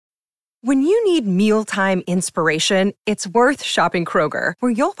When you need mealtime inspiration, it's worth shopping Kroger,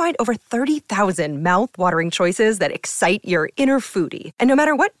 where you'll find over 30,000 mouth-watering choices that excite your inner foodie. And no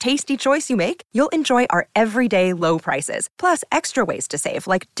matter what tasty choice you make, you'll enjoy our everyday low prices, plus extra ways to save,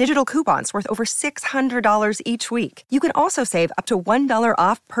 like digital coupons worth over $600 each week. You can also save up to $1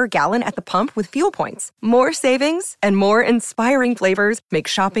 off per gallon at the pump with fuel points. More savings and more inspiring flavors make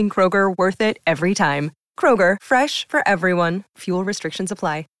shopping Kroger worth it every time. Kroger, fresh for everyone. Fuel restrictions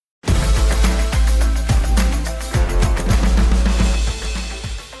apply.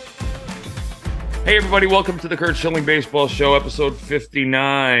 Hey, everybody. Welcome to the Curt Schilling Baseball Show, episode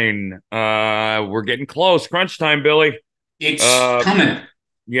 59. We're getting close. Crunch time, Billy. It's coming.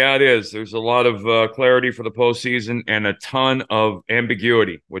 Yeah, it is. There's a lot of clarity for the postseason and a ton of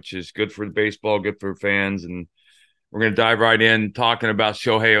ambiguity, which is good for the baseball, good for fans. And we're going to dive right in talking about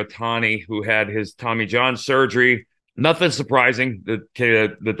Shohei Ohtani, who had his Tommy John surgery. Nothing surprising.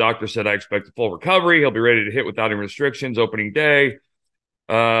 The doctor said, I expect a full recovery. He'll be ready to hit without any restrictions opening day.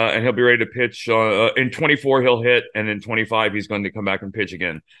 And he'll be ready to pitch. In 24, he'll hit, and in 25, he's going to come back and pitch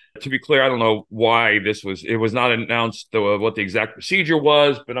again. To be clear, I don't know why it was not announced what the exact procedure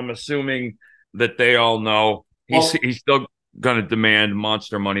was, but I'm assuming that they all know he's still going to demand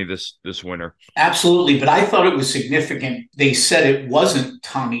monster money this winter. Absolutely, but I thought it was significant. They said it wasn't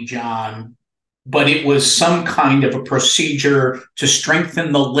Tommy John, but it was some kind of a procedure to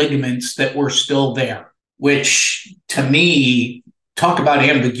strengthen the ligaments that were still there, which to me, talk about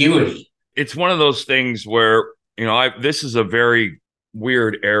ambiguity. It's one of those things where, this is a very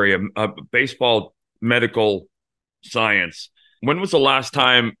weird area, baseball medical science. When was the last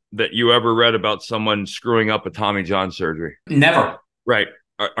time that you ever read about someone screwing up a Tommy John surgery? Never. Right.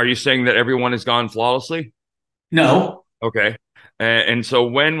 Are you saying that everyone has gone flawlessly? No. Okay. And so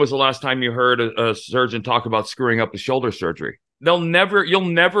when was the last time you heard a surgeon talk about screwing up a shoulder surgery? You'll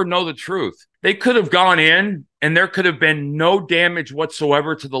never know the truth. They could have gone in and there could have been no damage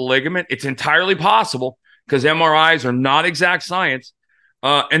whatsoever to the ligament. It's entirely possible because MRIs are not exact science.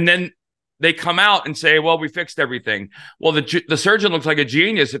 And then they come out and say, well, we fixed everything. Well, the surgeon looks like a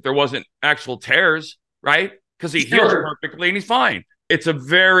genius if there wasn't actual tears, right? Because he heals perfectly and he's fine. It's a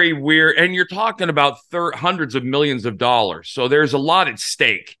very weird, and you're talking about hundreds of millions of dollars. So there's a lot at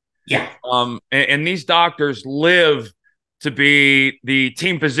stake. Yeah. And these doctors live to be the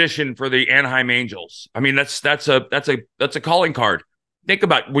team physician for the Anaheim Angels. I mean, that's a calling card. Think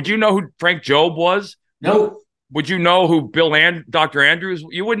about it. Would you know who Frank Jobe was? No. Would you know who Dr. Andrews?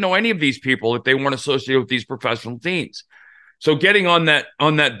 You wouldn't know any of these people if they weren't associated with these professional teams. So getting on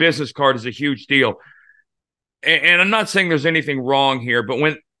that business card is a huge deal. And I'm not saying there's anything wrong here, but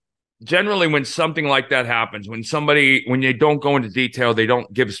when something like that happens, when they don't go into detail, they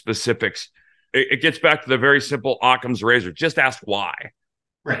don't give specifics, it gets back to the very simple Occam's razor. Just ask why.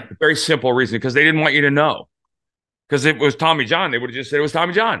 Right. A very simple reason, because they didn't want you to know. Because if it was Tommy John, they would have just said it was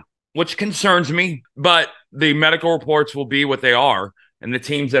Tommy John, which concerns me. But the medical reports will be what they are, and the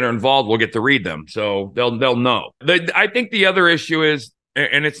teams that are involved will get to read them, so they'll know. I think the other issue is,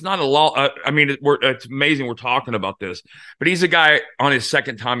 and it's not a law. It's amazing we're talking about this, but he's a guy on his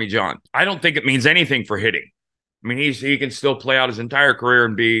second Tommy John. I don't think it means anything for hitting. I mean, he can still play out his entire career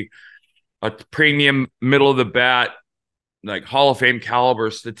and be a premium, middle of the bat, like Hall of Fame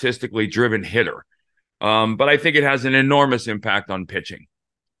caliber, statistically driven hitter. But I think it has an enormous impact on pitching,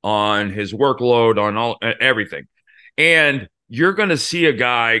 on his workload, on everything. And you're going to see a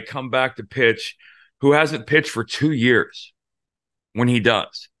guy come back to pitch who hasn't pitched for 2 years when he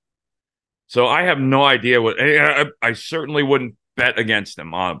does. So I have no idea I certainly wouldn't bet against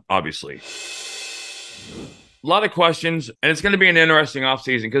him, obviously. A lot of questions, and it's going to be an interesting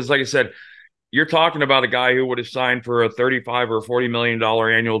offseason because, like I said, you're talking about a guy who would have signed for a $35 or $40 million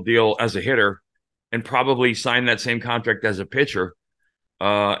annual deal as a hitter and probably signed that same contract as a pitcher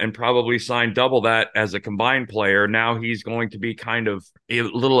and probably signed double that as a combined player. Now he's going to be kind of a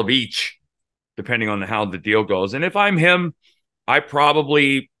little of each, depending on how the deal goes. And if I'm him, I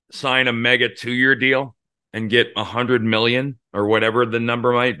probably sign a mega 2-year deal and get $100 million or whatever the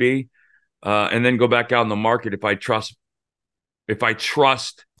number might be, and then go back out in the market if I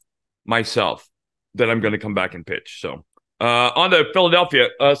trust myself that I'm going to come back and pitch. So on to Philadelphia.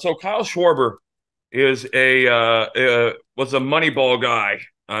 So Kyle Schwarber is was a Moneyball guy.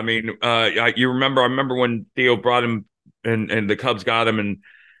 I mean, I remember when Theo brought him and the Cubs got him and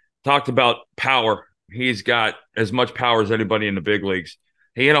talked about power. He's got as much power as anybody in the big leagues.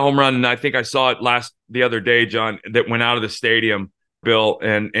 He hit a home run, and I think I saw it the other day, John, that went out of the stadium, Bill,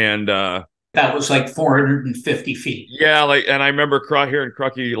 and that was like 450 feet. Yeah, and I remember hearing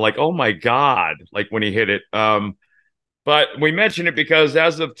Crucky like, "Oh my God!" Like when he hit it. But we mention it because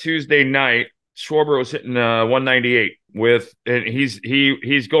as of Tuesday night, Schwarber was hitting 198 and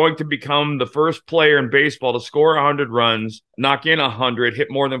he's going to become the first player in baseball to score 100 runs, knock in 100, hit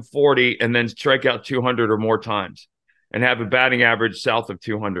more than 40, and then strike out 200 or more times, and have a batting average south of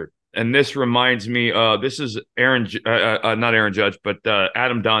 200. And this reminds me, this is not Aaron Judge, but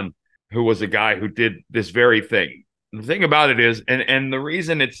Adam Dunn, who was a guy who did this very thing. The thing about it is, and the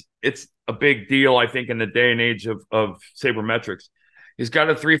reason it's a big deal, I think, in the day and age of sabermetrics, he's got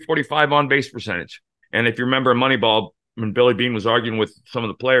a 345 on base percentage. And if you remember Moneyball, when Billy Beane was arguing with some of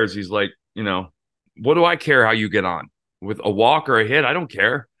the players, he's like, what do I care how you get on with a walk or a hit? I don't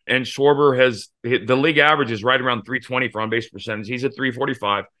care. And Schwarber has the league average is right around 320 for on base percentage. He's at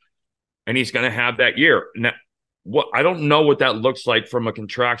 345, and he's going to have that year. Now, I don't know what that looks like from a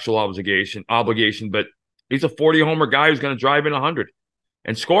contractual obligation, but he's a 40 homer guy who's going to drive in 100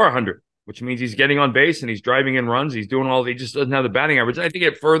 and score 100, which means he's getting on base and he's driving in runs. He's doing he just doesn't have the batting average. And I think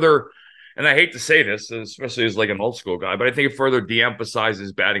it further, and I hate to say this, especially as like an old school guy, but I think it further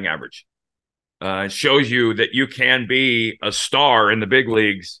de-emphasizes batting average. It shows you that you can be a star in the big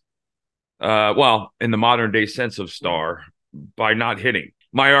leagues, in the modern day sense of star, by not hitting.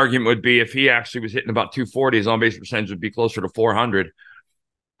 My argument would be if he actually was hitting about 240, his on-base percentage would be closer to 400.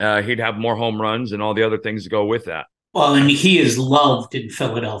 He'd have more home runs and all the other things to go with that. Well, and he is loved in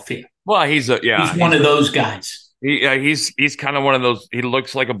Philadelphia. Well, he's one of those guys. He's kind of one of those. He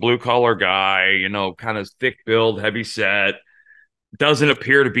looks like a blue collar guy, kind of thick build, heavy set. Doesn't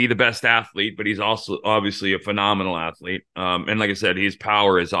appear to be the best athlete, but he's also obviously a phenomenal athlete. And like I said, his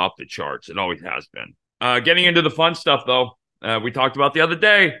power is off the charts. It always has been. Getting into the fun stuff, though, we talked about the other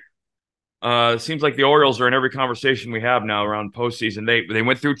day. It seems like the Orioles are in every conversation we have now around postseason. They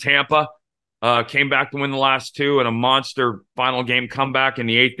went through Tampa, came back to win the last two, and a monster final game comeback in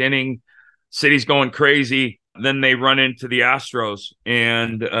the 8th inning. City's going crazy. Then they run into the Astros,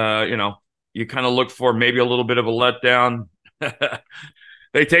 and you kind of look for maybe a little bit of a letdown.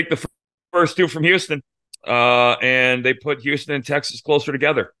 They take the first two from Houston, and they put Houston and Texas closer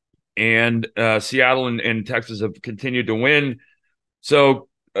together. And Seattle and Texas have continued to win. So,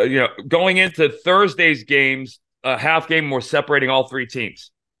 going into Thursday's games, a half game, we're separating all three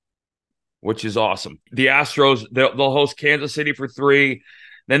teams, which is awesome. The Astros, they'll host Kansas City for 3.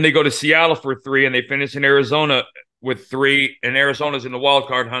 Then they go to Seattle for 3, and they finish in Arizona with 3. And Arizona's in the wild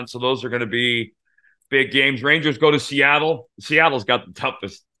card hunt, so those are going to be big games. Rangers go to Seattle. Seattle's got the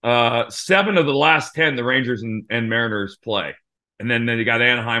toughest. 7 of the last 10, the Rangers and Mariners play. And then they got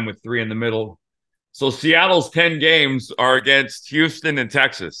Anaheim with 3 in the middle. So Seattle's 10 games are against Houston and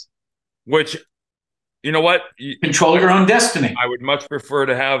Texas, which, you know what? Control your own destiny. I would much prefer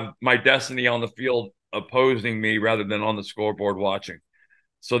to have my destiny on the field opposing me rather than on the scoreboard watching.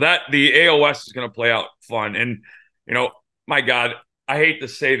 So that the AOS is going to play out fun. And, my God, I hate to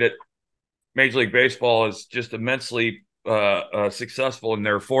say that Major League Baseball is just immensely successful in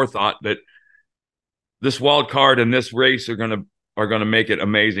their forethought, but this wild card and this race are going to make it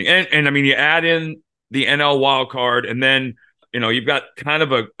amazing. And I mean, you add in the NL wild card, and then, you've got kind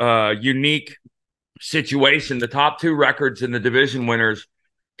of a unique situation. The top 2 records in the division winners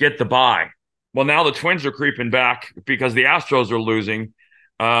get the bye. Well, now the Twins are creeping back because the Astros are losing.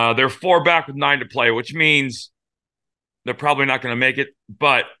 They're 4 back with 9 to play, which means they're probably not going to make it,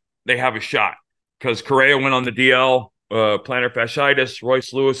 but they have a shot because Correa went on the DL, plantar fasciitis.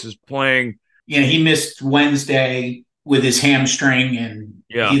 Royce Lewis is playing. Yeah, he missed Wednesday with his hamstring, and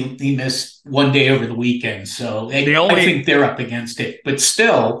he missed one day over the weekend. So I think they're up against it, but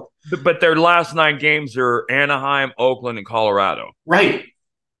still. But their last 9 games are Anaheim, Oakland, and Colorado. Right.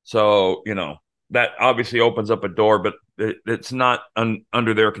 So, that obviously opens up a door, but it's not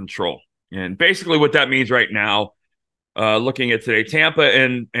under their control. And basically what that means right now, looking at today, Tampa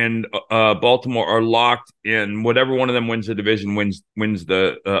and Baltimore are locked in. Whatever one of them wins the division wins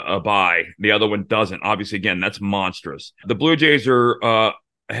the a bye. The other one doesn't. Obviously, again, that's monstrous. The Blue Jays are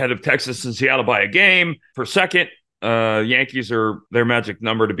ahead of Texas and Seattle by a game for second. Yankees are their magic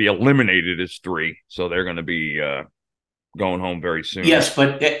number to be eliminated is 3, so they're going to be going home very soon. Yes,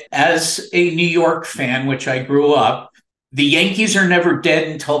 but as a New York fan, which I grew up, the Yankees are never dead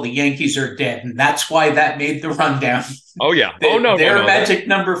until the Yankees are dead, and that's why that made the rundown. Oh, yeah. Their magic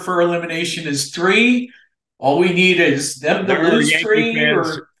number for elimination is 3. All we need is them to lose 3.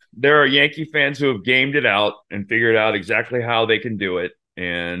 There are Yankee fans who have gamed it out and figured out exactly how they can do it,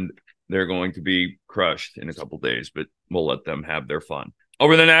 and they're going to be crushed in a couple days, but we'll let them have their fun.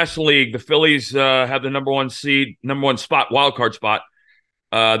 Over the National League, the Phillies have the number 1 spot, wild card spot.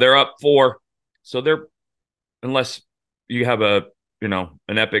 They're up 4, so they're, unless you have an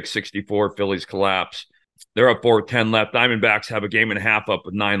epic 64 Phillies collapse, They're up 4 with 10 left. Diamondbacks have a game and a half up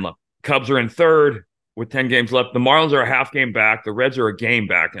with 9 left. Cubs are in third with 10 games left. The Marlins are a half game back. The Reds are a game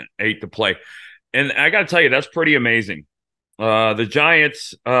back and 8 to play. And I got to tell you, that's pretty amazing. The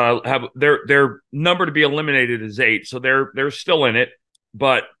Giants have their number to be eliminated is 8, so they're still in it.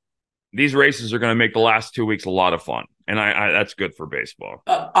 But these races are going to make the last 2 weeks a lot of fun, and I that's good for baseball.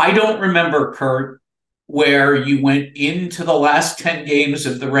 I don't remember, Curt, where you went into the last 10 games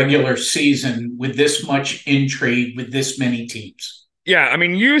of the regular season with this much intrigue with this many teams. Yeah, I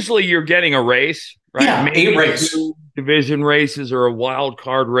mean, usually you're getting a race, right? Yeah, maybe a race. 2 division races or a wild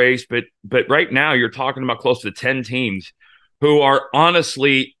card race, but right now you're talking about close to 10 teams who are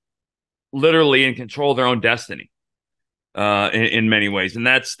honestly, literally in control of their own destiny. In many ways, and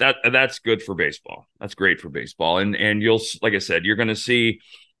that's good for baseball. That's great for baseball, and you'll, like I said, you're going to see,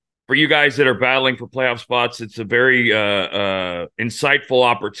 for you guys that are battling for playoff spots, it's a very insightful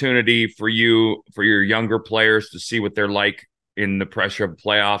opportunity for your younger players to see what they're like in the pressure of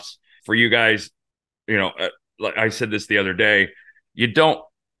playoffs. For you guys, like I said this the other day,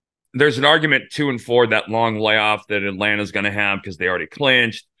 there's an argument 2 and 4, that long layoff that Atlanta's going to have because they already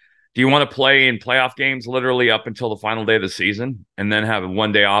clinched. Do you want to play in playoff games literally up until the final day of the season and then have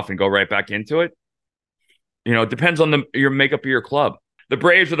 1 day off and go right back into it? It depends on your makeup of your club. The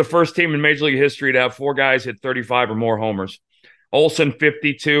Braves are the first team in Major League history to have 4 guys hit 35 or more homers. Olsen,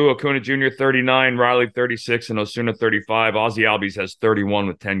 52, Acuna Jr., 39, Riley, 36, and Osuna, 35. Ozzie Albies has 31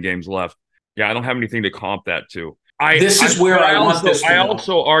 with 10 games left. Yeah, I don't have anything to comp that to. I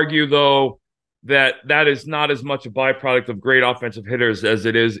also argue, though, that is not as much a byproduct of great offensive hitters as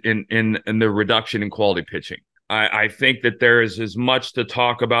it is in the reduction in quality pitching. I think that there is as much to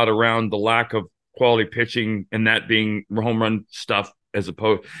talk about around the lack of quality pitching, and that being home run stuff, as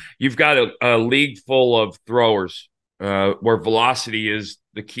opposed, you've got a league full of throwers where velocity is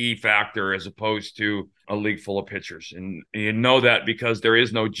the key factor as opposed to a league full of pitchers. And you know that because there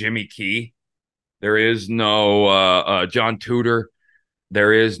is no Jimmy Key. There is no John Tudor.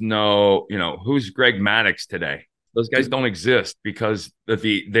 There is no, who's Greg Maddux today? Those guys don't exist because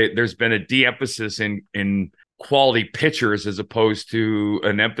there's been a de-emphasis in quality pitchers as opposed to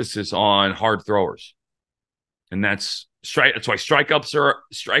an emphasis on hard throwers. And that's why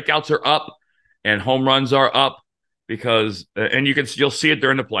strikeouts are up and home runs are up, because and you'll see it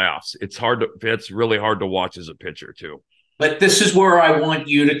during the playoffs. It's really hard to watch as a pitcher too. But this is where I want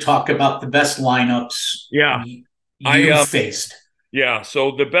you to talk about the best lineups you faced. Yeah,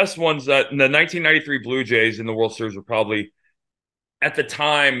 so the best ones that in the 1993 Blue Jays in the World Series were probably, at the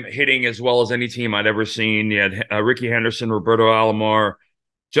time, hitting as well as any team I'd ever seen. You had Ricky Henderson, Roberto Alomar,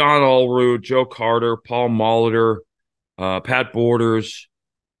 John Allroot, Joe Carter, Paul Molitor, Pat Borders,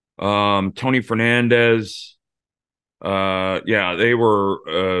 Tony Fernandez. They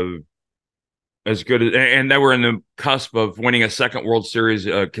were as good as, and they were in the cusp of winning a second World Series,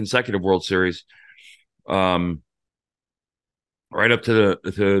 consecutive World Series. Right up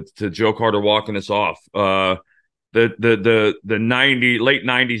to Joe Carter walking us off. The late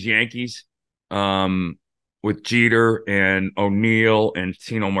 90s Yankees, with Jeter and O'Neill and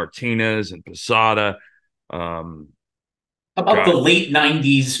Tino Martinez and Posada. How about the late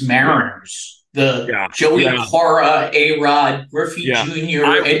 90s Mariners? Joey Cora, A-Rod, Griffey Jr.,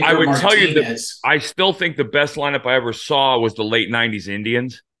 I would Martinez. Tell you that I still think the best lineup I ever saw was the late 90s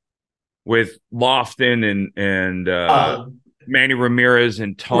Indians with Lofton and Manny Ramirez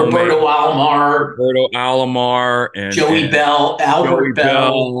and Tome, Roberto Alomar, and Joey Bell, Albert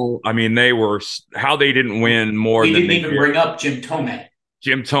Bell. I mean, they didn't win more. We didn't even bring up Jim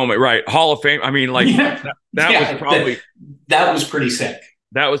Thome, right? Hall of Fame. I mean, like that was pretty sick.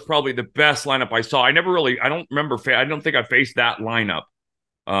 That was probably the best lineup I saw. I don't think I faced that lineup.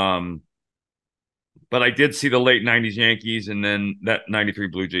 But I did see the late 90s Yankees, and then that 93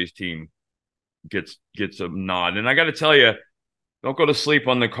 Blue Jays team gets a nod. And I got to tell you, don't go to sleep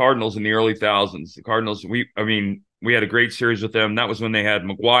on the Cardinals in the early thousands. The Cardinals, we had a great series with them. That was when they had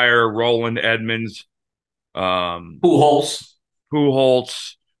McGuire, Roland, Edmonds, Pujols,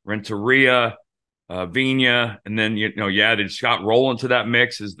 Renteria, Vina, and then you added Scott Rowland to that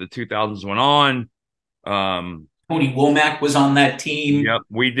mix as the 2000s went on. Tony Womack was on that team. Yep,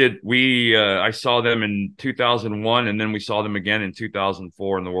 we did. I saw them in 2001, and then we saw them again in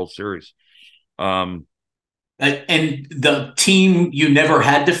 2004 in the World Series. And the team you never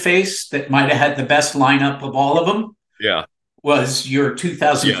had to face that might have had the best lineup of all of them, was your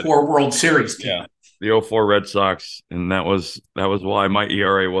 2004 World Series team. Yeah, the 04 Red Sox, and that was why my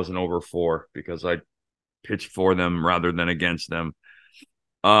ERA wasn't over 4, because I pitched for them rather than against them.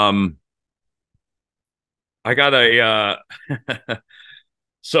 I got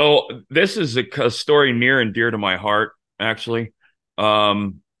So this is a story near and dear to my heart, actually.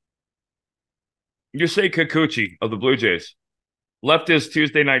 Yusei Kikuchi of the Blue Jays left his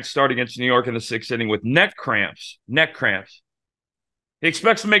Tuesday night start against New York in the sixth inning with neck cramps. Neck cramps. He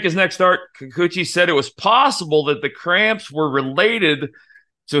expects to make his next start. Kikuchi said it was possible that the cramps were related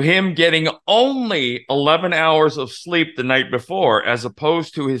to him getting only 11 hours of sleep the night before, as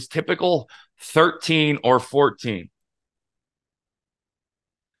opposed to his typical 13 or 14.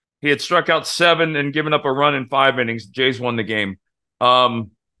 He had struck out 7 and given up a run in 5 innings. The Jays won the game.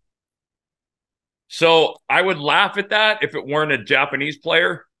 So I would laugh at that if it weren't a Japanese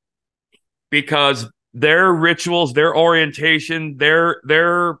player, because their rituals, their orientation,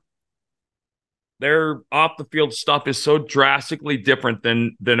 their off the field stuff is so drastically different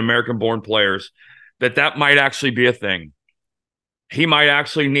than American born players that might actually be a thing. He might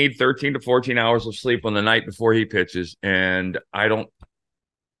actually need 13 to 14 hours of sleep on the night before he pitches, and I don't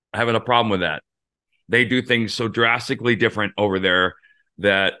have a problem with that. They do things so drastically different over there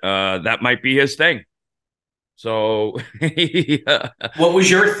that that might be his thing. So what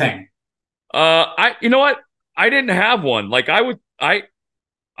was your thing? You know what? I didn't have one. Like I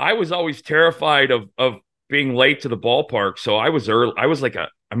was always terrified of being late to the ballpark. So I was early. I was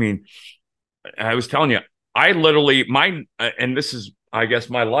I was telling you, I literally, and this is, I guess,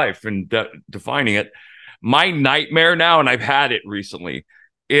 my life and defining it. My nightmare now, and I've had it recently,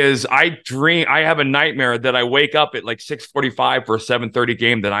 is I have a nightmare that I wake up at like 6:45 for a 7:30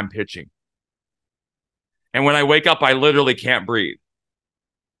 game that I'm pitching. And when I wake up, I literally can't breathe.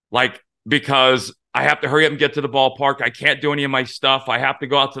 Like, because I have to hurry up and get to the ballpark. I can't do any of my stuff. I have to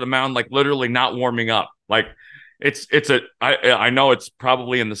go out to the mound, like literally not warming up. Like I know it's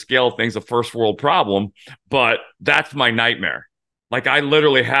probably in the scale of things a first world problem, but that's my nightmare. Like I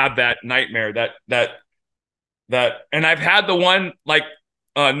literally have that nightmare that, and I've had the one like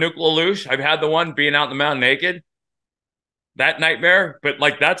Nuke Lelouch. I've had the one being out in the mound naked. That nightmare, but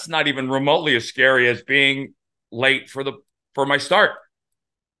like that's not even remotely as scary as being late for my start.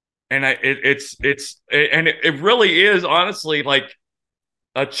 And it really is honestly like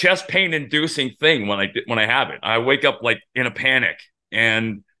a chest pain inducing thing when I have it. I wake up like in a panic,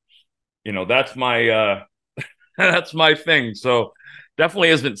 and that's my that's my thing. So definitely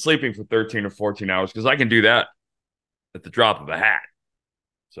isn't sleeping for 13 or 14 hours, because I can do that at the drop of a hat.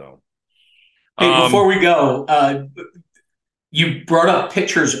 So hey, before we go, you brought up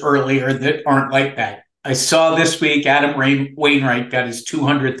pitchers earlier that aren't like that. I saw this week Adam Wainwright got his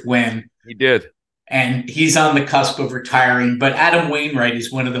 200th win. He did. And he's on the cusp of retiring. But Adam Wainwright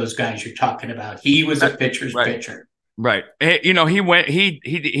is one of those guys you're talking about. He was a pitcher's pitcher. Right. He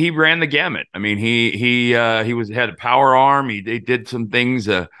ran the gamut. I mean, he had a power arm. He did some things.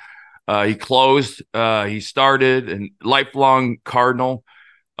 He closed. He started, and lifelong Cardinal.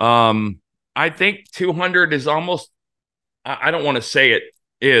 I think 200 is almost, I don't want to say it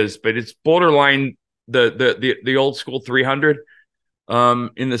is, but it's borderline the old school 300,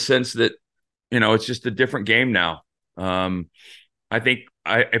 in the sense that, it's just a different game now. I think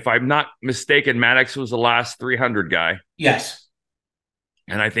if I'm not mistaken, Maddox was the last 300 guy. Yes.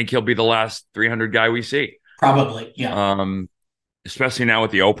 And I think he'll be the last 300 guy we see. Probably. Yeah. Especially now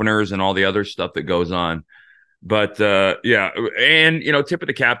with the openers and all the other stuff that goes on. But yeah, and tip of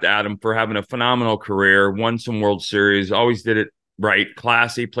the cap to Adam for having a phenomenal career, won some World Series, always did it right,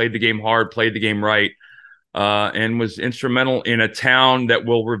 classy, played the game hard, played the game right, and was instrumental in a town that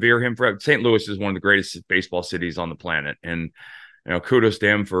will revere him forever. St. Louis is one of the greatest baseball cities on the planet, and kudos to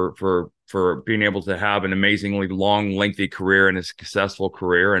him for being able to have an amazingly long, lengthy career and a successful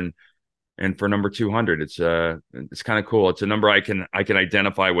career, and for number 200, it's kind of cool. It's a number I can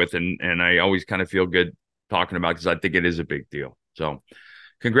identify with, and I always kind of feel good talking about, because I think it is a big deal. So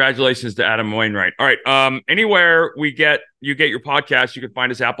congratulations to Adam Wainwright. All right. Anywhere you get your podcast, you can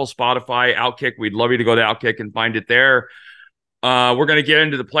find us Apple, Spotify, Outkick. We'd love you to go to Outkick and find it there. We're going to get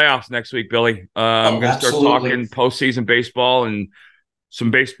into the playoffs next week, Billy. I'm going to start talking postseason baseball, and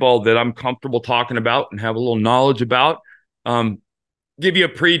some baseball that I'm comfortable talking about and have a little knowledge about. Give you a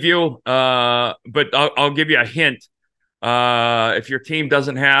preview, but I'll give you a hint. If your team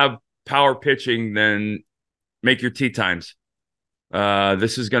doesn't have power pitching, then make your tee times.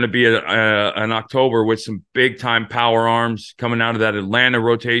 This is going to be an October with some big time power arms coming out of that Atlanta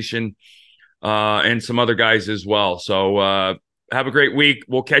rotation, and some other guys as well. So have a great week.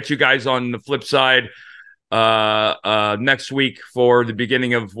 We'll catch you guys on the flip side next week for the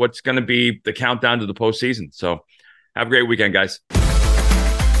beginning of what's going to be the countdown to the postseason. So have a great weekend, guys.